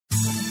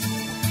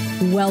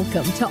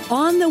Welcome to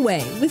On the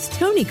Way with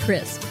Tony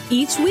Crisp.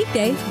 Each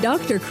weekday,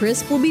 Dr.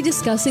 Crisp will be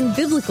discussing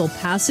biblical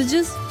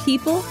passages,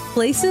 people,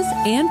 places,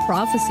 and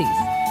prophecies.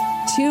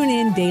 Tune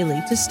in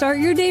daily to start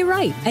your day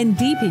right and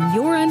deepen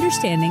your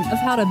understanding of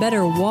how to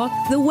better walk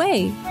the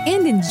way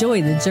and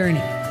enjoy the journey.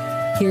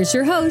 Here's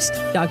your host,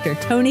 Dr.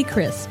 Tony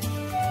Crisp.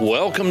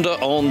 Welcome to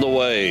On the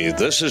Way.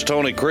 This is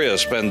Tony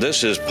Crisp, and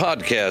this is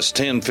Podcast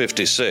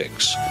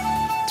 1056.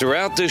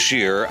 Throughout this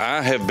year,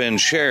 I have been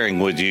sharing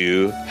with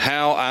you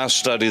how I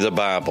study the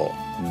Bible.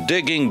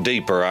 Digging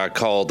Deeper, I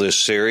call this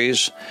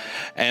series.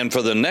 And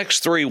for the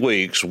next 3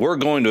 weeks, we're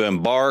going to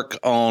embark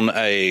on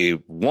a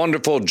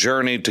wonderful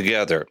journey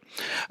together.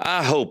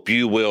 I hope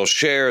you will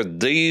share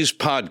these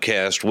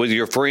podcasts with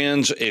your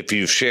friends if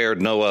you've shared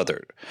no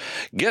other.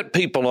 Get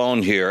people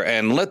on here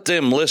and let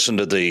them listen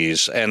to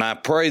these. And I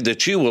pray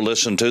that you will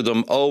listen to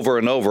them over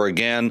and over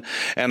again.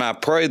 And I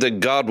pray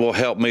that God will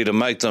help me to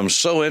make them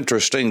so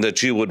interesting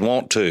that you would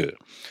want to.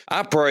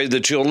 I pray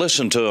that you'll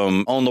listen to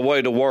them on the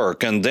way to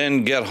work and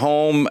then get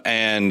home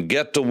and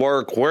get to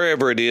work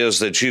wherever it is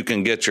that you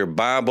can get your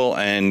Bible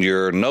and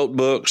your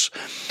notebooks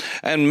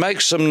and make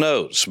some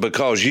notes,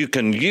 because you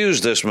can use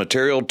this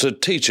material to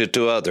teach it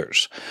to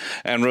others.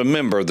 And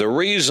remember, the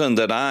reason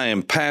that I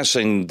am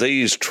passing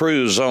these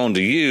truths on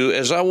to you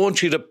is I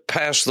want you to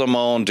pass them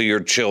on to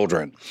your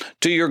children,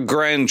 to your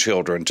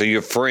grandchildren, to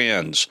your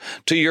friends,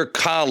 to your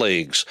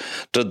colleagues,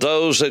 to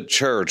those at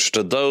church,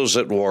 to those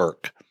at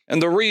work.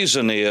 And the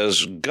reason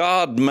is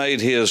God made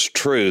His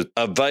truth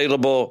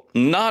available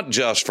not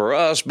just for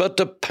us, but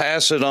to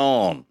pass it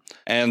on.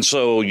 And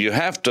so you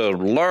have to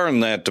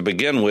learn that to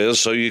begin with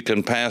so you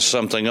can pass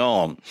something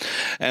on.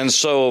 And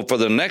so for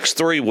the next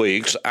 3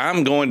 weeks,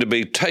 I'm going to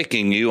be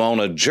taking you on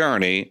a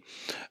journey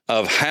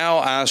of how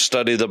I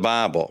study the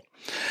Bible.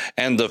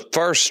 And the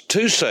first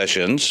 2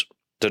 sessions,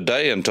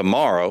 today and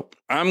tomorrow,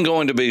 I'm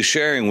going to be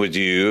sharing with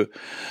you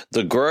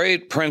the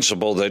great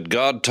principle that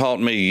God taught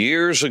me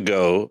years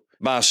ago.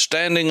 By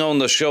standing on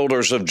the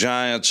shoulders of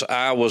giants,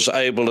 I was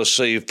able to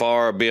see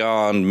far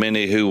beyond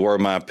many who were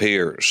my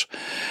peers.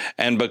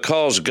 And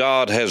because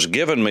God has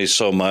given me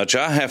so much,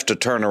 I have to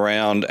turn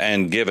around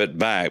and give it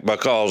back,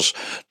 because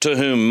to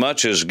whom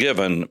much is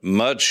given,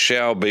 much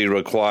shall be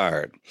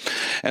required.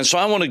 And so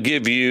I want to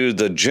give you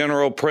the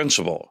general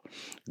principle.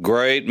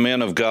 Great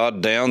men of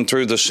God down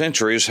through the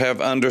centuries have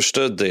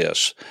understood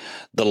this.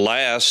 The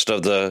last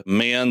of the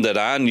men that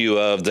I knew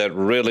of that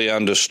really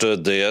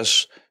understood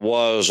this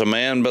was a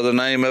man by the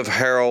name of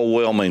Harold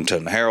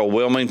Willmington. Harold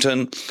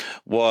Willmington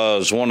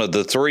was one of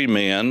the 3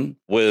 men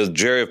with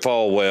Jerry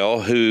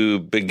Falwell who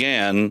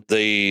began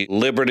the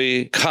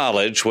Liberty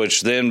College,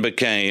 which then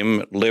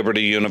became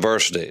Liberty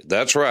University.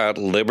 That's right,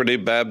 Liberty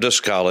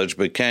Baptist College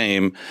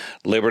became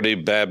Liberty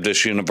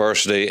Baptist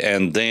University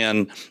and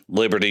then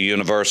Liberty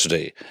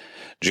University.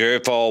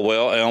 Jerry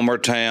Falwell, Elmer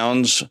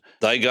Towns,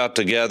 they got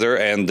together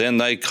and then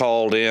they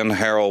called in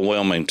Harold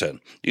Willmington.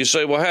 You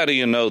say, well, how do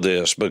you know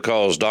this?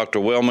 Because Dr.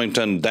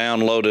 Willmington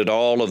downloaded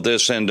all of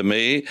this into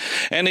me,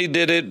 and he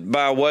did it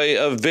by way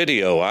of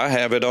video. I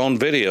have it on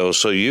video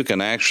so you can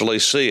actually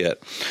see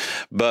it.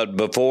 But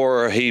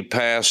before he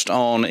passed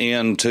on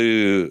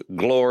into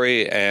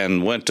glory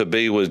and went to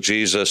be with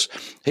Jesus,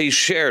 he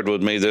shared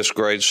with me this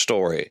great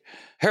story.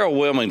 Harold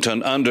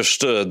Willmington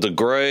understood the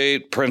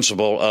great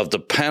principle of the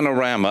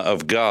panorama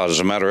of God. As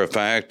a matter of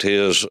fact,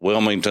 his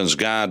Willmington's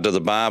Guide to the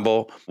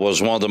Bible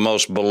was one of the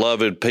most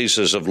beloved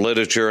pieces of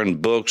literature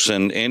and books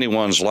in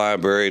anyone's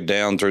library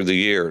down through the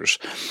years.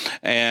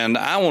 And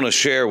I want to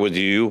share with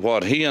you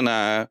what he and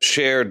I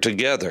shared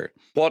together,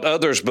 what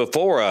others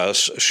before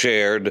us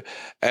shared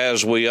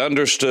as we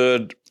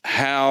understood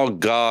how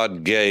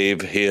God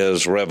gave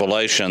His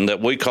revelation that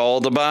we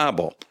call the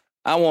Bible.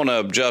 I want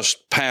to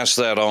just pass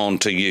that on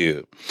to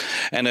you.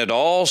 And it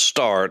all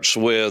starts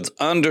with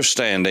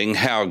understanding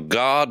how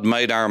God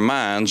made our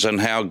minds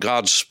and how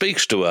God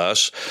speaks to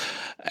us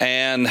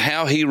and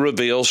how He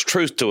reveals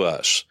truth to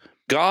us.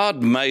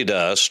 God made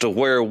us to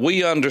where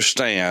we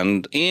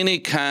understand any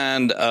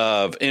kind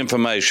of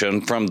information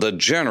from the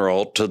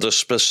general to the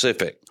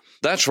specific.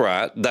 That's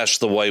right. That's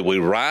the way we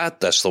write.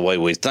 That's the way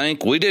we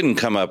think. We didn't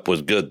come up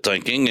with good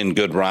thinking and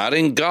good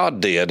writing.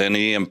 God did, and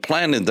He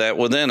implanted that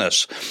within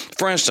us.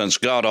 For instance,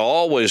 God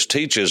always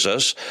teaches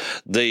us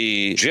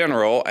the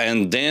general,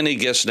 and then He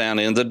gets down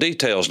in the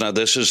details. Now,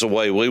 this is the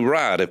way we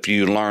write. If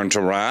you learn to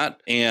write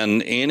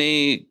in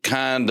any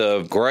kind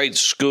of great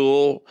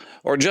school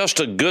or just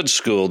a good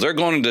school, they're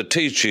going to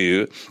teach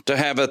you to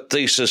have a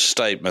thesis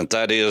statement.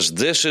 That is,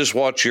 this is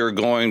what you're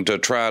going to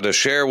try to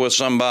share with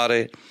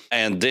somebody,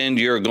 and then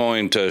you're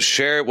going to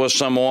share it with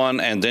someone,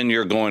 and then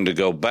you're going to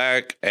go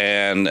back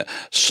and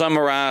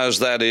summarize,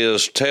 that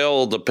is,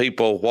 tell the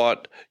people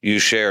what you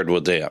shared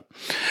with them.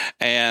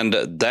 And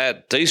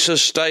that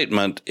thesis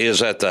statement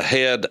is at the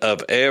head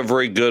of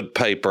every good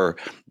paper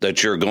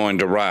that you're going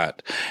to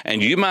write.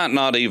 And you might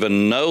not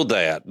even know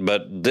that,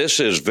 but this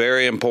is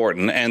very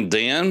important. And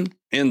then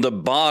in the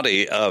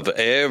body of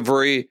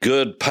every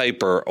good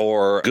paper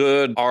or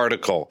good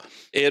article.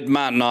 It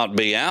might not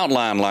be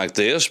outlined like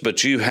this,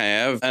 but you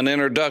have an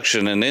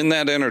introduction. And in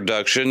that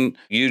introduction,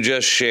 you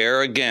just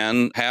share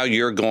again how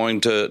you're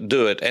going to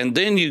do it. And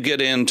then you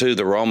get into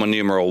the Roman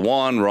numeral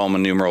 1,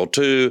 Roman numeral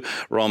 2,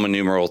 Roman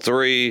numeral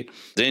 3.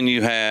 Then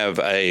you have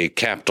a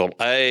capital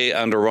A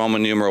under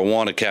Roman numeral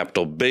 1, a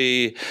capital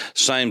B.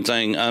 Same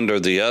thing under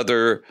the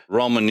other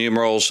Roman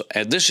numerals.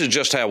 And this is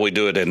just how we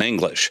do it in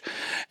English.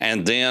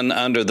 And then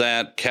under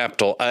that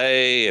capital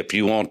A, if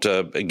you want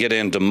to get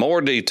into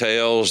more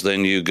details,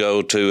 then you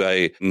go to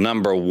a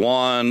number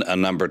 1, a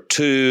number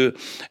 2,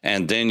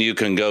 and then you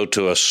can go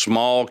to a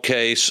small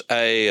case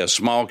A, a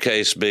small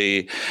case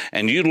B,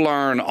 and you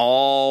learn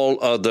all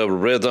of the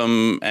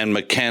rhythm and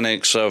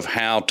mechanics of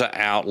how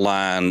to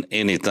outline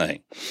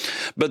anything.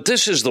 But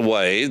this is the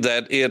way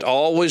that it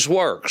always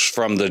works,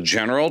 from the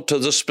general to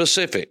the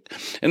specific.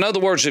 In other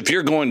words, if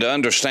you're going to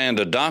understand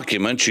a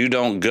document, you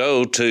don't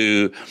go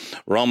to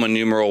Roman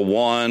numeral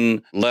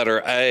 1,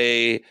 letter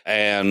A,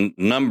 and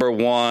number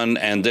 1,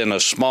 and then a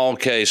small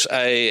case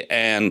A,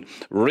 and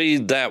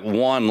read that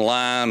one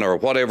line or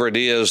whatever it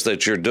is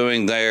that you're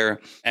doing there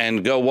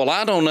and go, well,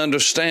 I don't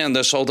understand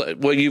this whole thing.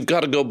 Well, you've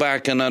got to go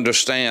back and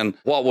understand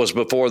what was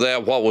before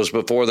that, what was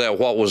before that,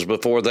 what was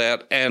before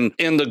that. And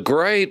in the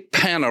great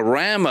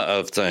panorama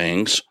of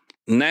things,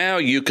 now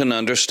you can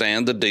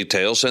understand the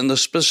details and the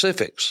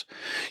specifics.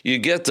 You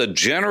get the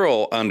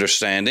general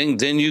understanding,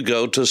 then you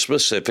go to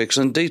specifics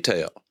and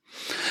detail.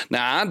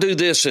 Now, I do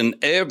this in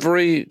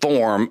every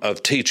form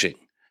of teaching.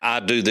 I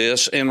do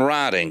this in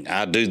writing.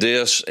 I do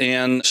this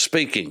in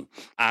speaking.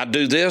 I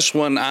do this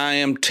when I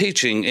am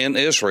teaching in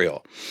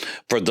Israel.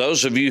 For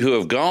those of you who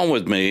have gone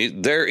with me,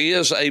 there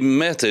is a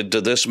method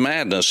to this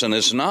madness, and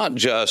it's not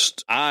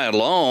just I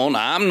alone.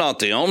 I'm not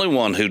the only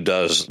one who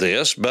does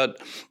this, but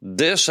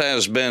this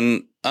has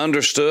been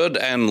understood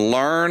and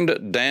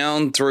learned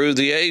down through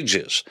the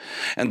ages.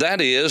 And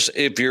that is,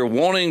 if you're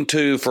wanting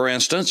to, for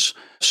instance,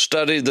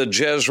 study the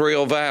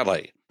Jezreel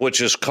Valley, which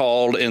is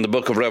called in the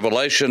book of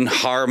Revelation,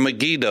 Har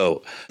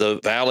Megiddo, the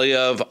Valley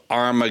of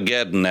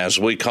Armageddon, as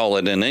we call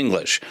it in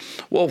English.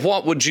 Well,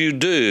 what would you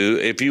do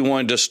if you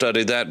wanted to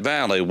study that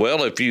valley?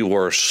 Well, if you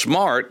were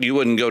smart, you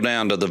wouldn't go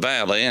down to the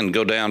valley and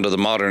go down to the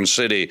modern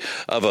city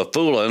of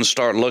Afula and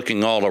start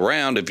looking all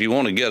around. If you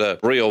want to get a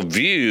real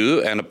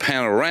view and a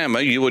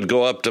panorama, you would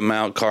go up to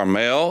Mount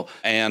Carmel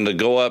and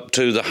go up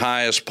to the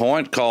highest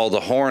point called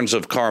the Horns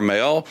of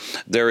Carmel.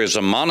 There is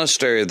a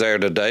monastery there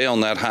today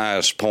on that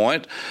highest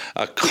point,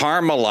 a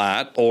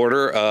Carmelite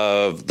order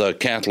of the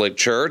Catholic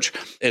Church.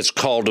 It's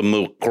called a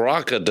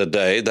mukraka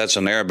today. That's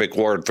an Arabic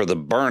word for the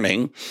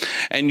burning.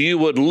 And you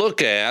would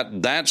look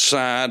at that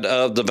side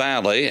of the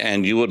valley,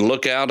 and you would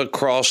look out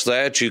across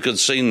that. You could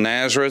see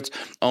Nazareth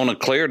on a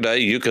clear day.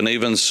 You can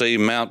even see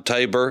Mount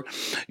Tabor.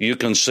 You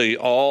can see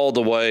all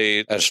the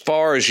way as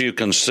far as you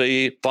can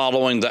see,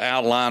 following the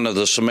outline of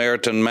the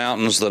Samaritan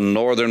Mountains, the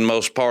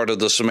northernmost part of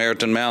the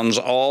Samaritan Mountains,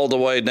 all the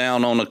way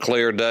down on a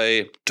clear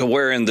day to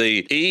where in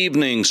the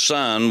evening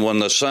sun, when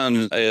the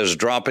sun is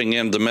dropping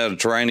into the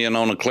Mediterranean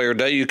on a clear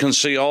day, you can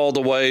see all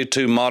the way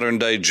to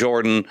modern-day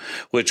Jordan,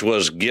 which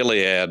was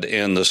Gilead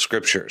in the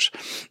Scriptures.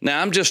 Now,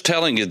 I'm just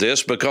telling you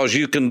this because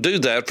you can do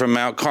that from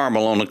Mount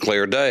Carmel on a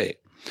clear day.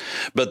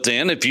 But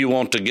then if you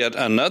want to get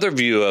another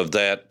view of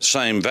that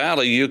same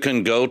valley, you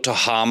can go to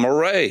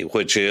Ha-Moray,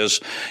 which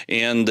is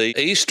in the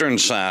eastern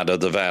side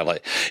of the valley.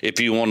 If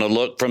you want to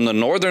look from the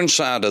northern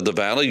side of the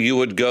valley, you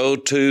would go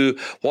to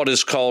what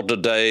is called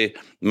today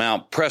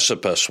Mount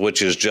Precipice,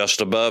 which is just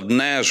above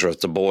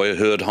Nazareth, the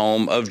boyhood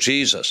home of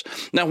Jesus.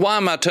 Now, why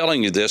am I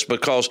telling you this?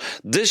 Because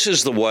this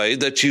is the way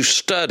that you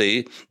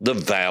study the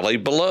valley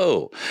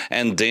below.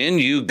 And then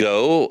you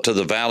go to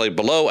the valley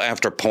below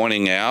after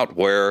pointing out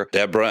where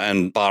Deborah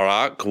and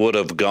Barak would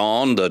have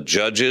gone, the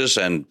judges,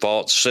 and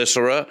fought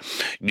Sisera.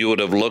 You would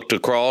have looked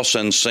across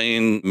and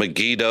seen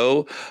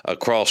Megiddo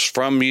across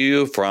from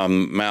you,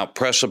 from Mount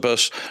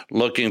Precipice,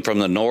 looking from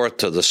the north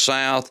to the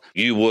south.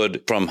 You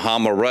would, from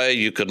Ha-Moray,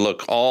 you could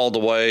look all the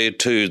way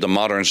to the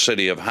modern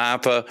city of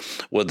Haifa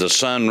with the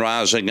sun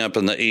rising up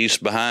in the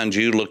east behind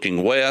you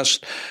looking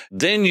west.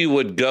 Then you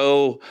would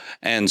go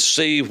and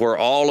see where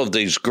all of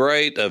these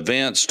great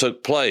events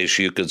took place.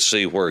 You could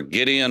see where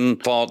Gideon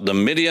fought the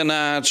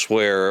Midianites,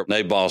 where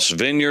Naboth's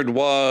vineyard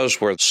was,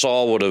 where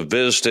Saul would have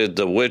visited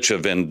the witch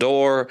of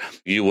Endor.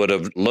 You would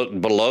have looked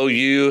below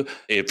you.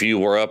 If you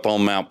were up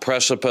on Mount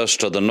Precipice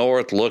to the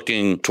north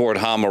looking toward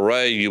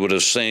Ha-Moray, you would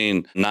have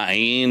seen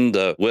Nain,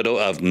 the widow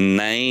of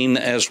Nain,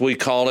 as we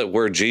call it,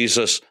 where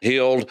Jesus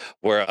healed,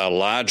 where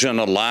Elijah and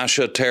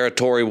Elisha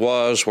territory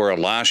was, where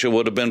Elisha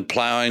would have been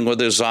plowing with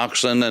his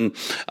oxen and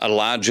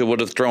Elijah would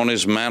have thrown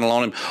his mantle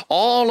on him.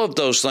 All of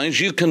those things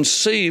you can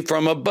see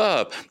from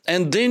above.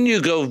 And then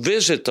you go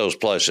visit those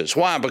places.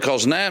 Why?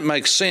 Because now it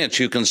makes sense.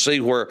 You can see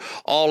where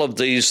all of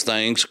these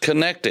things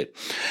connected.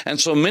 And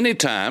so many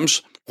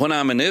times, When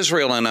I'm in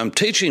Israel and I'm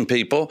teaching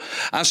people,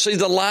 I see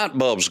the light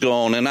bulbs go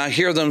on and I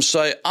hear them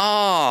say,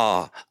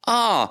 now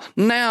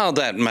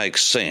that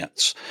makes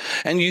sense.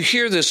 And you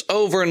hear this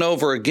over and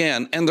over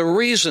again. And the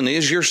reason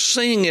is you're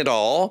seeing it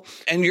all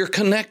and you're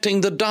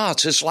connecting the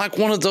dots. It's like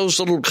one of those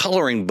little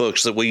coloring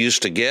books that we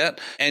used to get.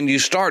 And you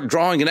start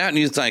drawing it out and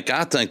you think,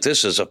 I think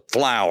this is a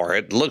flower.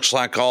 It looks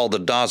like all the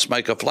dots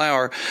make a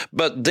flower.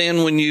 But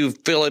then when you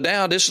fill it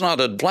out, it's not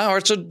a flower,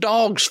 it's a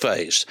dog's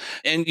face.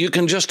 And you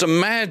can just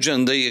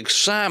imagine the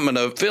excitement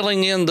of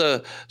filling in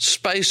the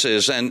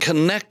spaces and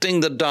connecting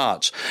the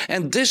dots.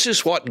 And this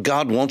is what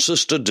God wants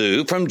us to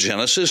do from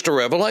Genesis to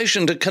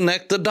Revelation, to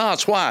connect the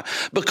dots. Why?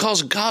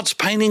 Because God's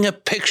painting a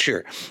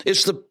picture.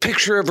 It's the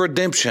picture of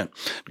redemption.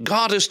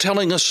 God is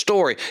telling a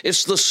story.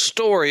 It's the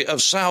story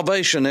of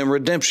salvation and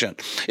redemption.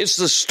 It's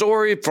the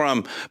story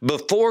from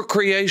before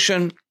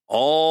creation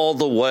all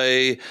the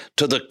way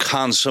to the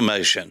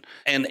consummation.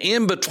 And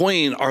in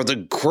between are the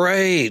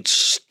great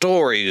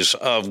stories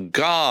of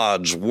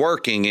God's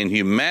working in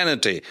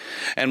humanity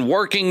and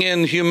working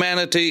in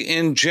humanity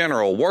in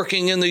general,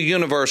 working in the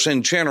universe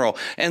in general.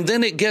 And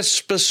then it gets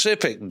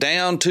specific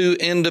down to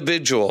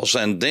individuals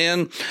and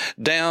then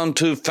down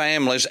to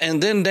families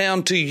and then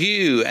down to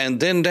you and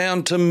then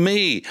down to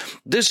me.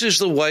 This is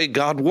the way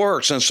God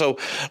works. And so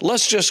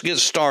let's just get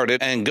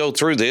started and go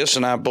through this.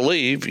 And I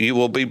believe you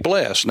will be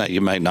blessed. Now,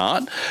 you may not,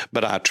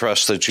 but I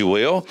trust that you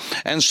will.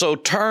 And so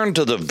turn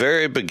to the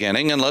very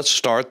beginning and let's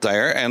start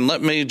there and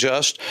let me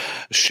just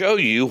show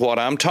you what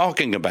I'm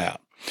talking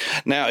about.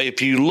 Now,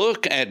 if you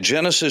look at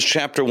Genesis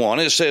chapter 1,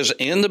 it says,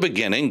 in the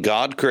beginning,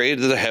 God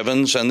created the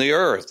heavens and the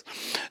earth.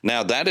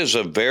 Now, that is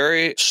a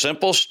very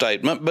simple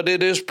statement, but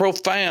it is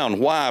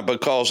profound. Why?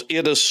 Because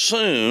it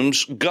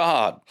assumes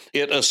God.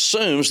 It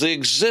assumes the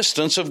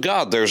existence of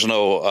God. There's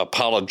no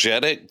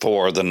apologetic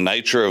for the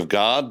nature of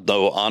God,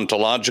 no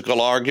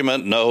ontological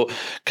argument, no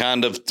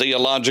kind of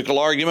theological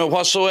argument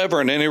whatsoever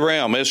in any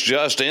realm. It's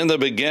just in the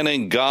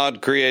beginning,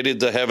 God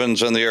created the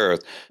heavens and the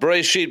earth.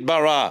 Bereshit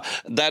bara,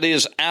 that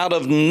is out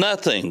of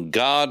nothing,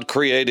 God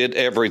created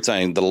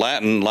everything. The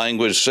Latin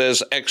language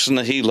says ex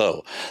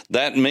nihilo.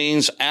 That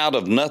means out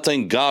of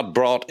nothing, God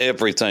brought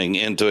everything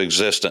into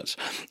existence.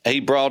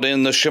 He brought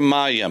in the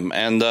Shemayim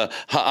and the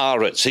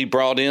Haaretz. He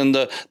brought in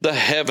the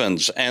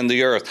heavens and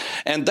the earth.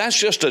 And that's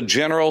just a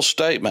general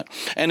statement.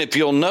 And if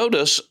you'll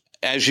notice,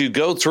 as you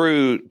go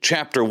through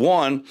chapter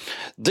 1,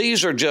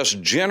 these are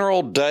just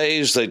general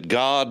days that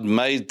God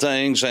made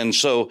things. And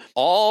so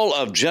all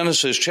of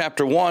Genesis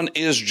chapter 1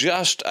 is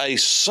just a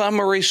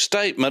summary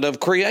statement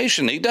of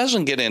creation. He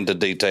doesn't get into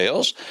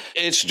details.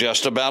 It's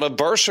just about a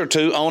verse or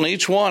two on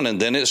each one. And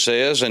then it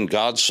says, and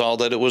God saw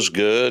that it was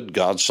good.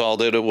 God saw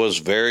that it was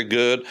very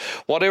good,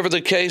 whatever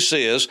the case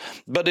is.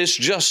 But it's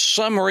just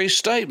summary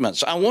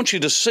statements. I want you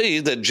to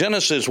see that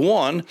Genesis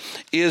 1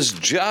 is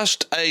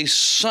just a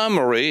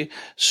summary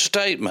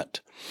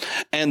statement.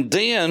 And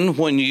then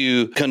when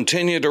you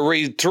continue to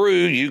read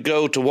through, you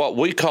go to what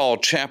we call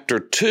chapter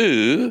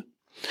 2,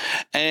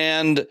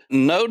 and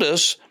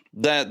notice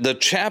that the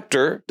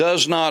chapter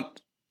does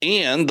not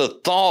end, the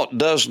thought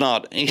does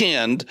not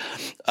end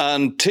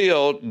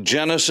until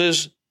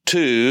Genesis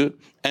 2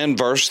 and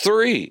verse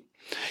 3.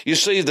 You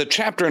see, the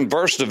chapter and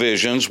verse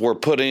divisions were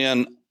put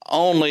in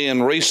only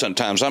in recent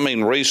times. I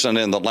mean recent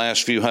in the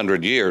last few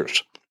hundred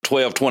years.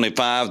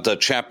 1225, the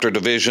chapter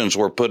divisions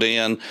were put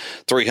in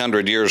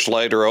 300 years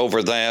later.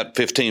 Over that,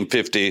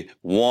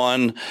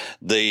 1551,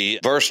 the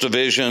verse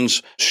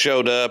divisions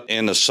showed up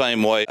in the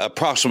same way,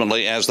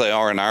 approximately as they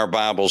are in our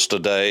Bibles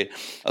today.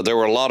 There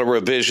were a lot of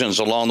revisions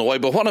along the way,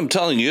 but what I'm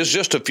telling you is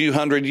just a few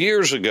hundred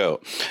years ago.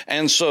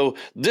 And so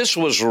this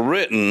was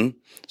written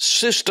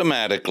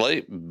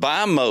systematically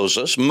by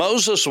Moses.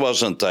 Moses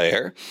wasn't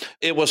there.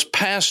 It was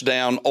passed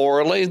down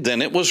orally,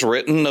 then it was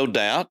written, no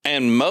doubt,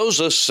 and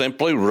Moses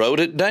simply wrote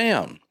it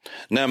down.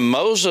 Now,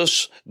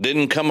 Moses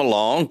didn't come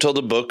along till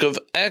the book of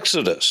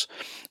Exodus.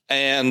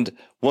 And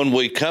when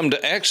we come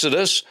to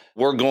Exodus,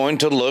 we're going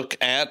to look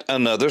at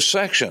another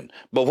section.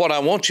 But what I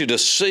want you to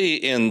see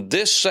in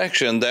this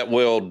section that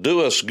will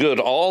do us good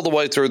all the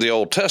way through the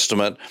Old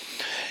Testament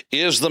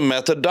is the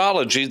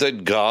methodology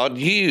that God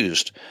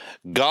used.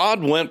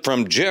 God went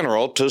from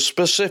general to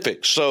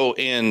specific. So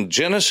in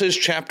Genesis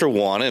chapter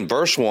 1 and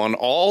verse 1,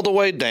 all the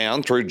way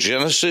down through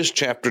Genesis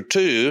chapter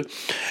 2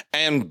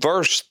 and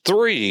verse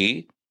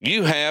 3,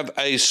 you have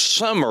a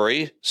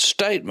summary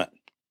statement.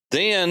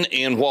 Then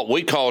in what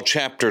we call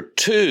chapter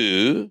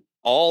 2,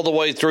 all the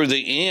way through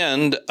the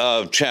end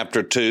of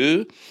chapter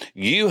 2,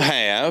 you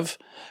have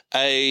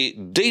a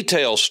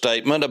detailed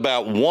statement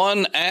about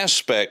one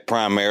aspect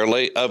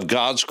primarily of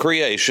God's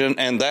creation,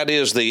 and that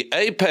is the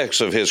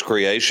apex of his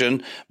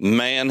creation,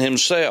 man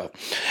himself.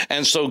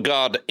 And so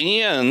God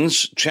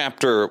ends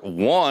chapter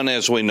 1,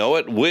 as we know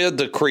it, with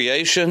the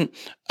creation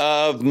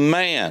of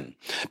man.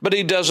 But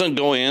he doesn't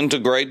go into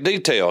great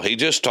detail. He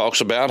just talks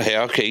about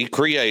how he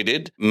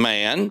created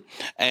man,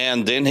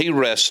 and then he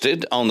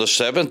rested on the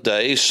seventh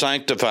day,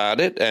 sanctified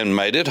it, and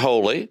made it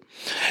holy.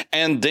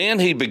 And then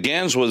he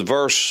begins with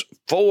verse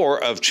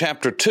 4 of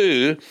chapter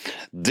 2.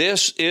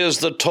 This is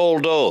the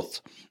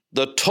Toldoth.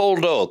 The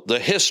Toldoth, the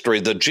history,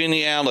 the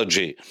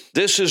genealogy.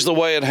 This is the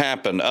way it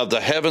happened of the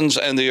heavens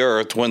and the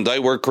earth when they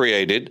were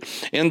created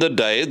in the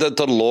day that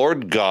the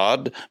Lord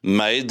God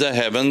made the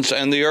heavens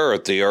and the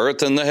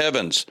earth and the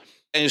heavens.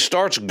 And he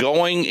starts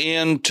going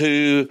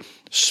into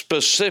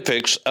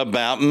specifics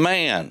about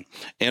man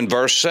in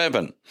verse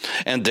 7.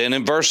 And then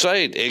in verse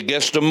 8, it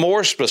gets to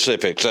more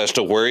specifics as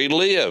to where he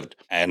lived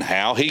and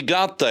how he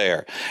got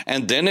there.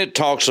 And then it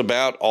talks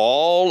about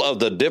all of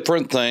the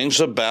different things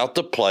about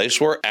the place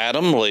where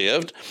Adam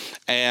lived.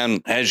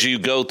 And as you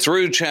go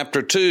through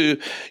chapter 2,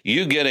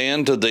 you get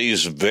into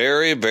these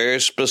very,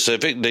 very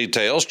specific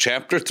details.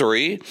 Chapter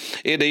 3,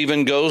 it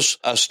even goes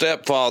a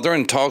step farther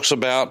and talks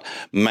about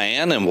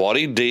man and what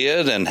he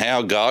did and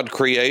how God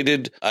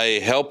created a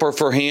helper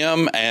for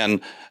him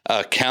and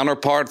a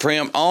counterpart for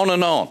him, on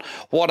and on.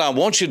 What I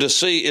want you to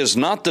see is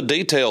not the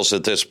details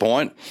at this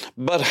point,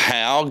 but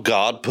how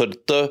God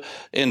put the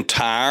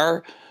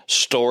entire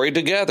story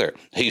together.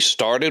 He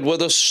started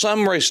with a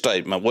summary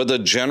statement, with a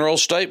general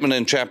statement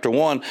in chapter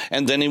 1,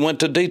 and then he went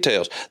to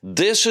details.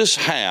 This is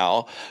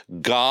how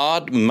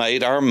God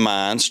made our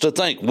minds to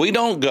think. We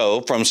don't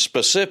go from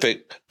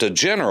specific to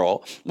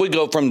general. We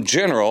go from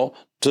general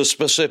to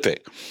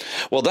specific.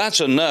 Well, that's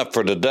enough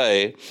for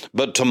today,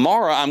 but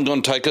tomorrow I'm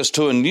going to take us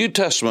to a New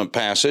Testament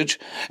passage,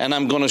 and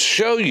I'm going to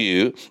show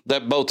you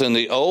that both in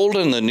the Old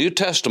and the New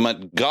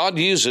Testament, God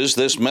uses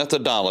this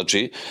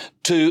methodology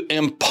to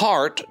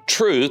impart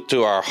truth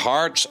to our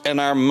hearts and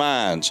our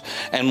minds.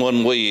 And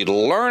when we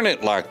learn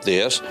it like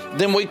this,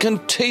 then we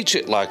can teach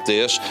it like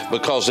this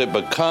because it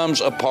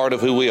becomes a part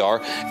of who we are,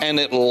 and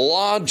it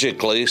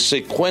logically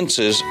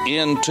sequences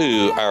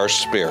into our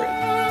spirit.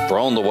 For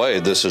On the Way,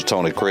 this is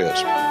Tony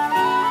Crisp.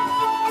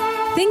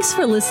 Thanks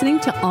for listening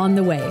to On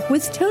the Way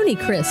with Tony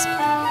Crisp.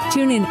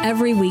 Tune in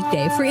every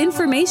weekday for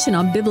information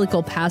on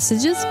biblical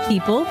passages,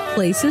 people,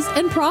 places,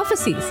 and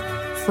prophecies.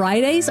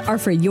 Fridays are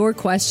for your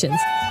questions.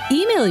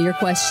 Email your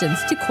questions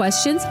to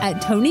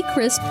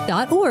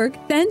questions@tonycrisp.org.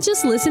 Then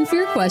just listen for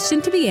your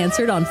question to be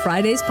answered on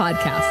Friday's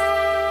podcast.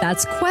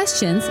 That's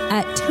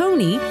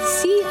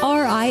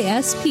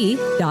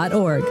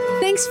questions@tonycrisp.org.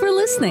 Thanks for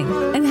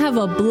listening and have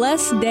a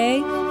blessed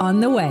day on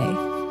the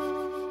way.